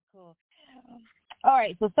All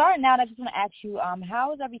right. So starting out, I just want to ask you,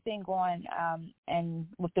 how is everything going, and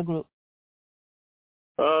with the group?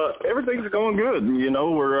 Everything's going good. You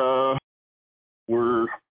know, we're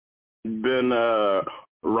been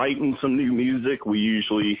writing some new music. We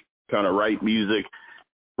usually kind of write music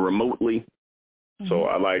remotely, so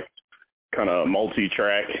I like kind of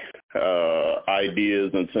multi-track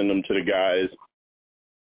ideas and send them to the guys.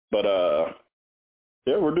 But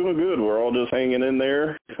yeah, we're doing good. We're all just hanging in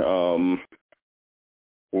there.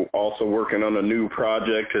 We're also working on a new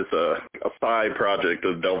project. It's a side project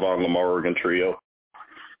of Delvon Lamar Organ Trio.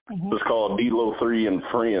 It's called D-Lo 3 and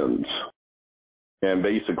Friends. And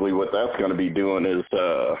basically what that's going to be doing is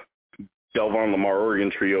Delvon Lamar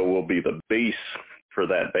Organ Trio will be the bass for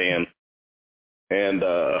that band. And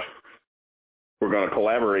we're going to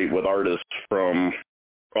collaborate with artists from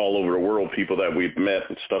all over the world, people that we've met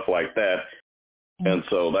and stuff like that. And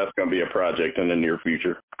so that's going to be a project in the near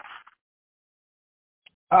future.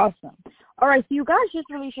 Awesome. All right, so you guys just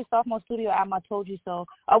released your sophomore studio album, I Told You So.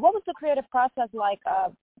 What was the creative process like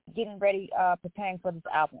getting ready, preparing for this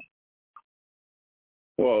album?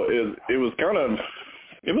 Well, it was kind of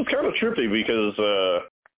trippy because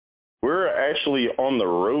we're actually on the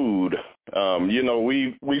road. You know,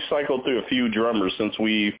 we cycled through a few drummers since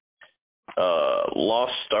we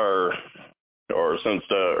since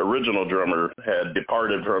the original drummer had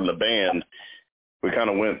departed from the band. We kind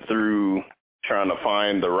of went through trying to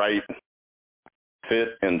find the right fit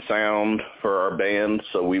and sound for our band.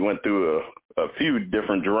 So we went through a few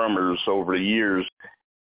different drummers over the years.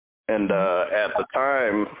 And at the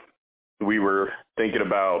time, we were thinking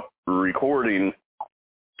about recording,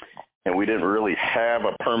 and we didn't really have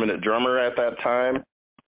a permanent drummer at that time.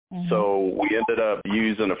 So we ended up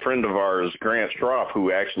using a friend of ours, Grant Stroff,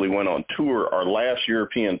 who actually went on tour, our last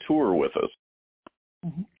European tour with us.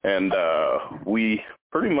 And we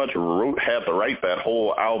pretty much had to write that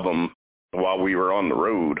whole album while we were on the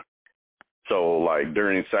road. So, like,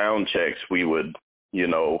 during sound checks, we would, you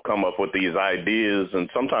know, come up with these ideas, and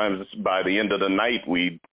sometimes by the end of the night,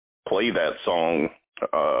 we'd play that song.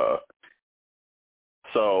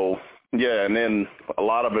 So, yeah, and then a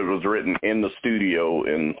lot of it was written in the studio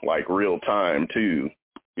in, like, real time, too,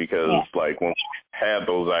 because, like, when we had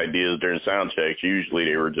those ideas during sound checks, usually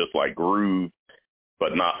they were just, like, groove,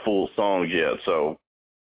 but not full songs yet. So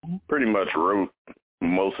pretty much wrote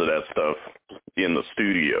most of that stuff in the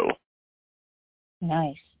studio.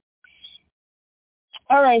 Nice.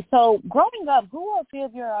 All right, so growing up, who were a few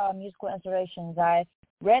of your musical inspirations? I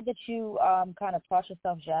read that you kind of taught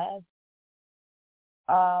yourself jazz.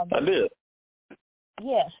 I did.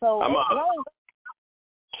 Yeah, so growing up...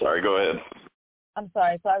 Sorry, go ahead. I'm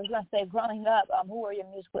sorry. So I was going to say, growing up, who were your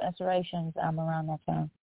musical inspirations around that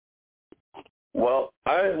time? Well,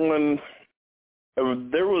 my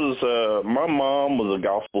mom was a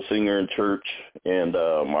gospel singer in church, and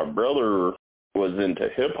my brother was into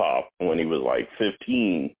hip hop when he was like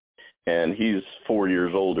 15, and he's 4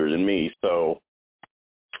 years older than me. So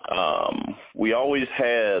we always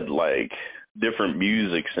had like different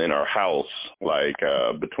musics in our house, like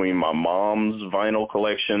between my mom's vinyl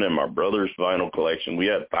collection and my brother's vinyl collection, we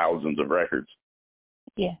had thousands of records.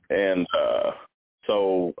 Yeah. And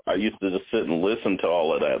so I used to just sit and listen to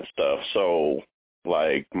all of that stuff. So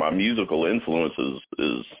like my musical influence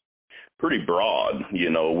is pretty broad. You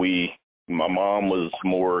know, my mom was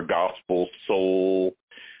more gospel, soul,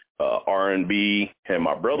 R&B, and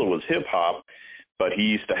my brother was hip hop, but he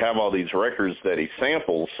used to have all these records that he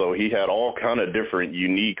samples. So he had all kind of different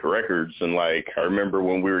unique records. And like, I remember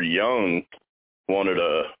when we were young, one of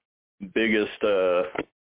the biggest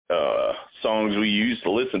songs we used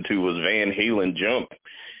to listen to was Van Halen Jump.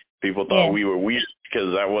 People thought we were weird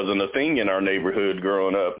because that wasn't a thing in our neighborhood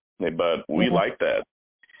growing up, but we liked that.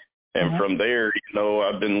 And from there, you know,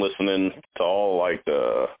 I've been listening to all like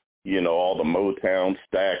all the Motown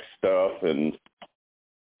Stax stuff. And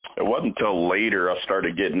it wasn't until later I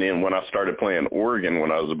started getting in when I started playing organ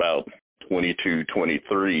when I was about 22,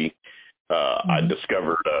 23. I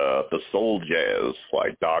discovered the soul jazz,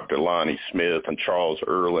 like Dr. Lonnie Smith and Charles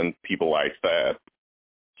Earland, people like that.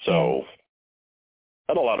 So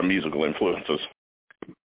I had a lot of musical influences.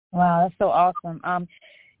 Wow, that's so awesome.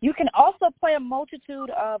 You can also play a multitude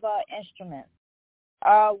of instruments.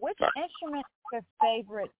 Which instrument is your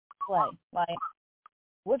favorite play? Like,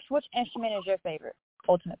 which instrument is your favorite,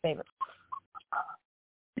 ultimate favorite?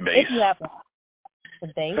 Bass. If you have one. The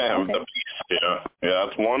bass? Okay. Yeah,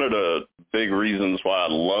 that's one of the big reasons why I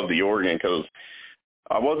love the organ, because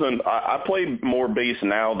I played more bass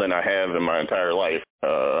now than I have in my entire life,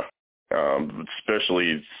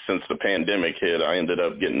 especially since the pandemic hit. I ended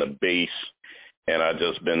up getting a bass and I've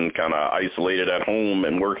just been kind of isolated at home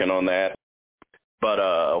and working on that. But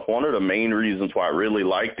one of the main reasons why I really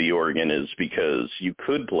like the organ is because you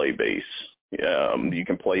could play bass. You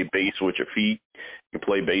can play bass with your feet, you can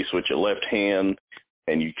play bass with your left hand,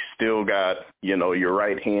 and you still got, your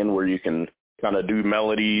right hand where you can kind of do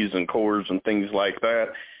melodies and chords and things like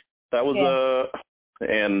that. That was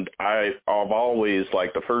and I've always,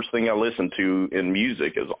 like, the first thing I listen to in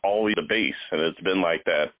music is always the bass, and it's been like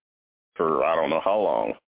that for I don't know how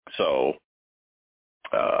long. So,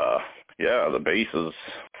 the bass is,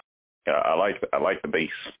 I like the bass.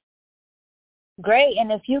 Great.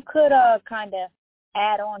 And if you could kind of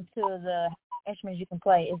add on to the instruments you can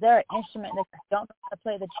play, is there an instrument that you don't know how to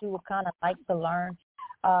play that you would kind of like to learn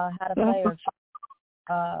how to play, or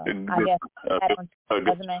I guess add on to the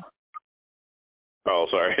resume? Oh,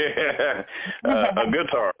 sorry. A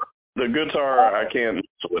guitar. The guitar I can't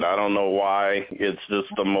mess with. I don't know why. It's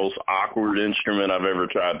just the most awkward instrument I've ever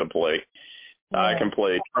tried to play. Yeah. I can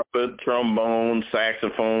play trumpet, trombone,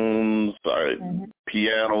 saxophones,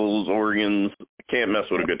 pianos, organs. Can't mess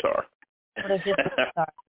with a guitar. But it's just a guitar.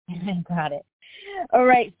 Got it. All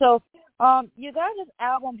right. So you guys'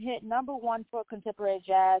 album hit #1 for contemporary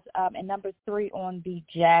jazz and #3 on the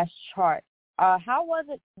jazz chart. How was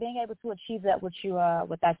it being able to achieve that with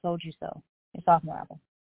I Told You So, your sophomore album?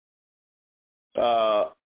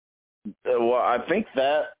 Well, I think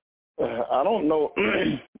that I don't know.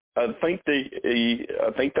 I think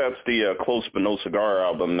that's the Close but No Cigar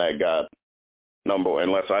album that got #1,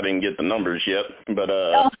 unless I didn't get the numbers yet. But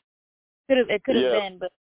it could have been.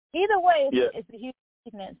 But either way, it's a huge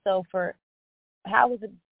achievement. So how was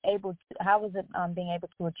it being able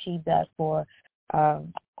to achieve that for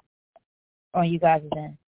on you guys'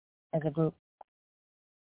 end as a group?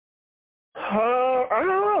 I don't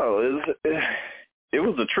know. It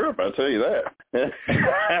was a trip, I tell you that.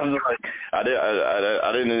 I was like, I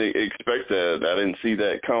didn't expect that. I didn't see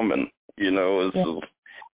that coming.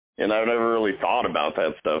 And I've never really thought about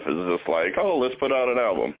that stuff. It's just like, oh, let's put out an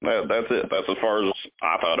album. That's it. That's as far as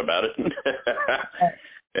I thought about it.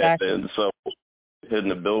 And so hitting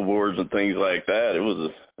the billboards and things like that,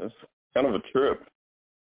 it's kind of a trip.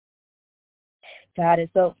 Got it.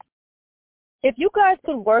 So if you guys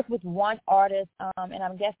could work with one artist, and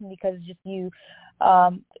I'm guessing because it's just you,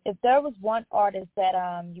 if there was one artist that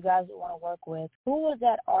you guys would want to work with, who would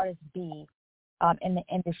that artist be in the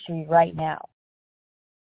industry right now?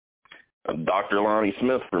 Dr. Lonnie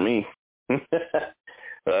Smith for me.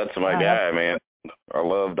 That's my guy, man. I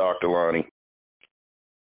love Dr. Lonnie.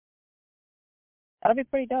 That'll be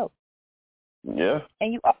pretty dope. Yeah.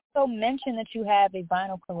 And you also mentioned that you have a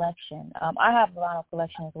vinyl collection. I have a vinyl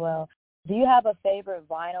collection as well. Do you have a favorite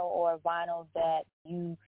vinyl or a vinyl that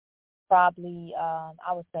you probably,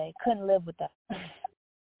 I would say, couldn't live without?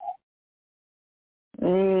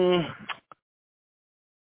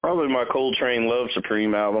 Probably my Coltrane Love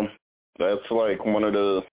Supreme album. That's like one of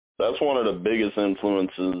the biggest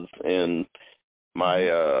influences in my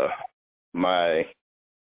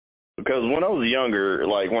because when I was younger,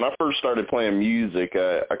 like when I first started playing music,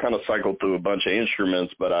 I kind of cycled through a bunch of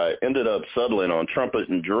instruments, but I ended up settling on trumpet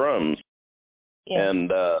and drums. Yeah.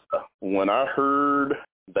 And when I heard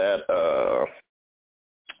that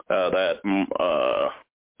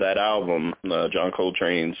album, John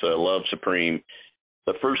Coltrane's Love Supreme,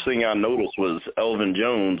 the first thing I noticed was Elvin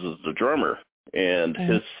Jones as the drummer, and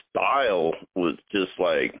his style was just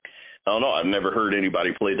like, I don't know, I've never heard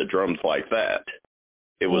anybody play the drums like that.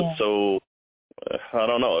 It was so, I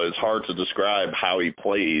don't know, it's hard to describe how he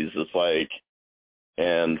plays. It's like,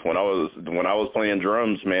 and when I was playing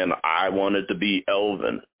drums, man, I wanted to be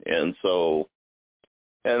Elvin. And so,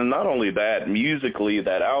 and not only that, musically,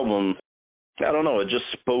 that album, I don't know, it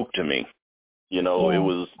just spoke to me. It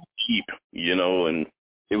was deep, and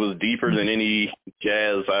it was deeper than any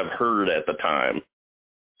jazz I've heard at the time.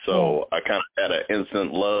 So I kind of had an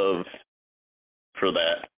instant love for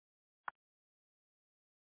that.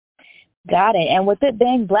 Got it. And with it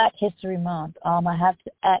being Black History Month, I have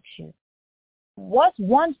to ask you, what's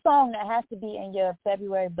one song that has to be in your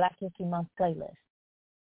February Black History Month playlist?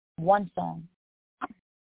 One song.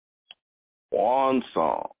 One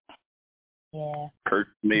song. Yeah. Kurt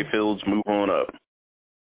Mayfield's Move On Up.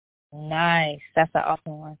 Nice. That's an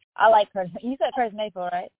awesome one. I like Curtis. You said Curtis Mayfield,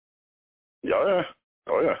 right? Yeah.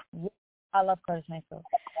 Oh, yeah. I love Curtis Mayfield.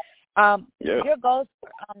 Your goals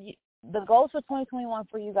the goals for 2021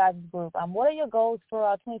 for you guys' group. What are your goals for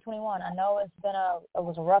 2021? I know it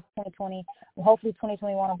was a rough 2020. Hopefully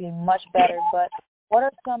 2021 will be much better. But what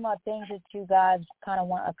are some things that you guys kind of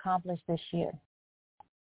want to accomplish this year?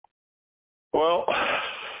 Well,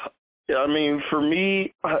 I mean, for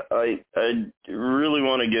me, I really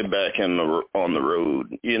want to get back on the road.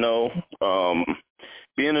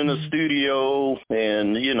 Being in the studio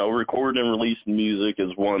and recording and releasing music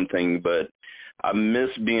is one thing, but I miss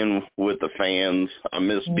being with the fans. I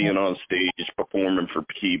miss being on stage performing for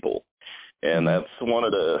people, and that's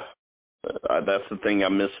that's the thing I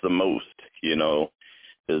miss the most.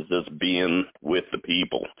 Is just being with the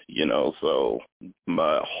people. So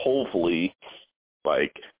hopefully,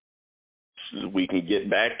 like, we can get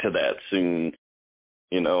back to that soon,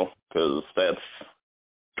 because that's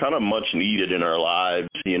kind of much needed in our lives,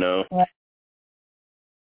 Yeah,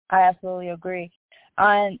 I absolutely agree.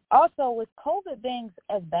 And also, with COVID being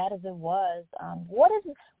as bad as it was, what has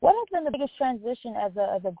been the biggest transition as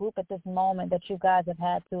a group at this moment that you guys have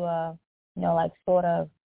had to, sort of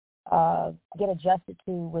get adjusted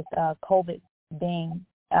to with COVID being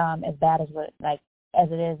as bad as it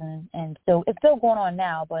is, and so it's still going on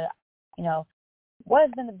now, but what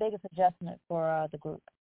has been the biggest adjustment for the group?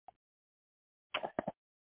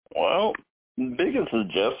 Well, the biggest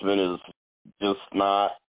adjustment is just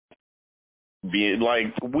not being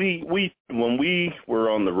like we when we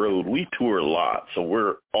were on the road, we tour a lot, so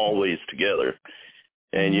we're always together.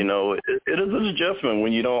 And it is an adjustment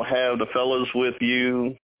when you don't have the fellas with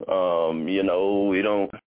you. We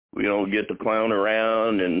don't get to clown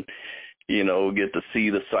around and get to see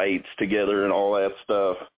the sights together and all that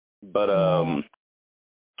stuff. But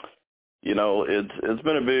it's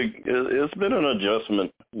been an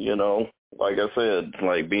adjustment. Like I said,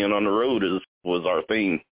 like being on the road was our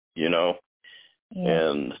thing.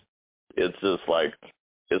 And it's just like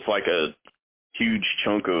it's like a huge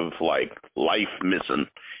chunk of like life missing.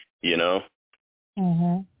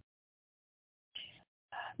 Mhm.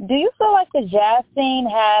 Do you feel like the jazz scene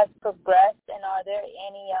has progressed, and are there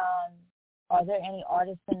any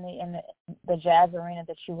artists in the jazz arena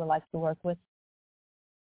that you would like to work with?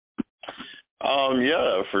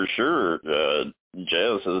 Yeah, for sure.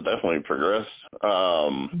 Jazz has definitely progressed.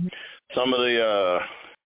 Some of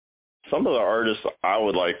the artists I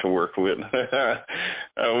would like to work with.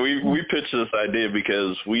 We pitched this idea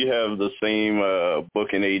because we have the same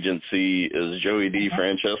booking agency as Joey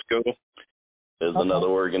DeFrancesco, is another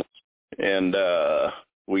organ, and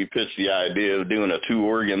we pitched the idea of doing a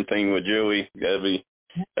 2-organ thing with Joey. That'd be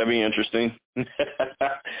interesting.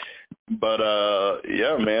 But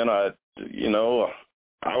yeah, man, I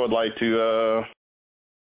would like to.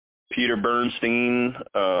 Peter Bernstein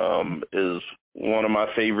is one of my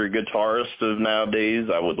favorite guitarists of nowadays.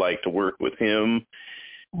 I would like to work with him.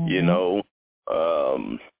 Man,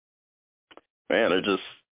 it just,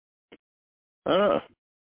 I don't know.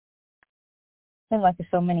 Seems like there's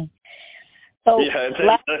so many. So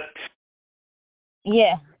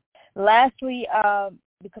lastly,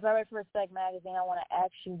 because I read for Respect Magazine, I want to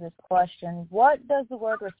ask you this question. What does the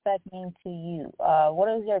word respect mean to you? What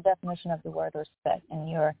is your definition of the word respect in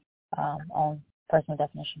your own personal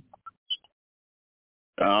definition?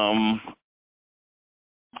 I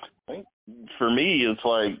think for me, it's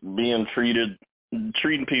like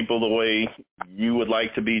treating people the way you would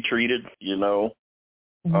like to be treated,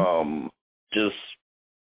 just,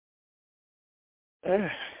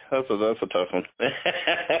 that's a tough one.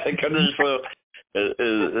 Because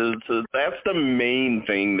that's the main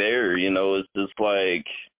thing there, it's just like,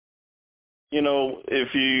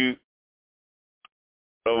 if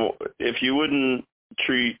you wouldn't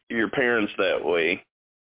treat your parents that way,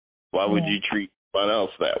 why would you treat someone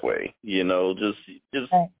else that way?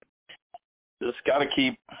 Just gotta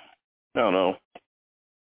keep, I don't know.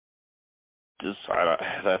 That's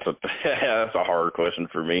a hard question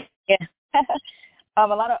for me. Yeah. A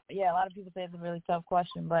lot of people say it's a really tough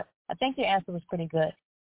question, but I think your answer was pretty good.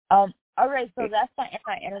 All right, so that's my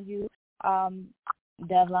interview,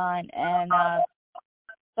 Devlin, and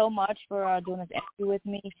so much for doing this interview with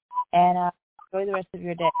me, and enjoy the rest of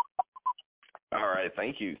your day. All right,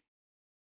 thank you.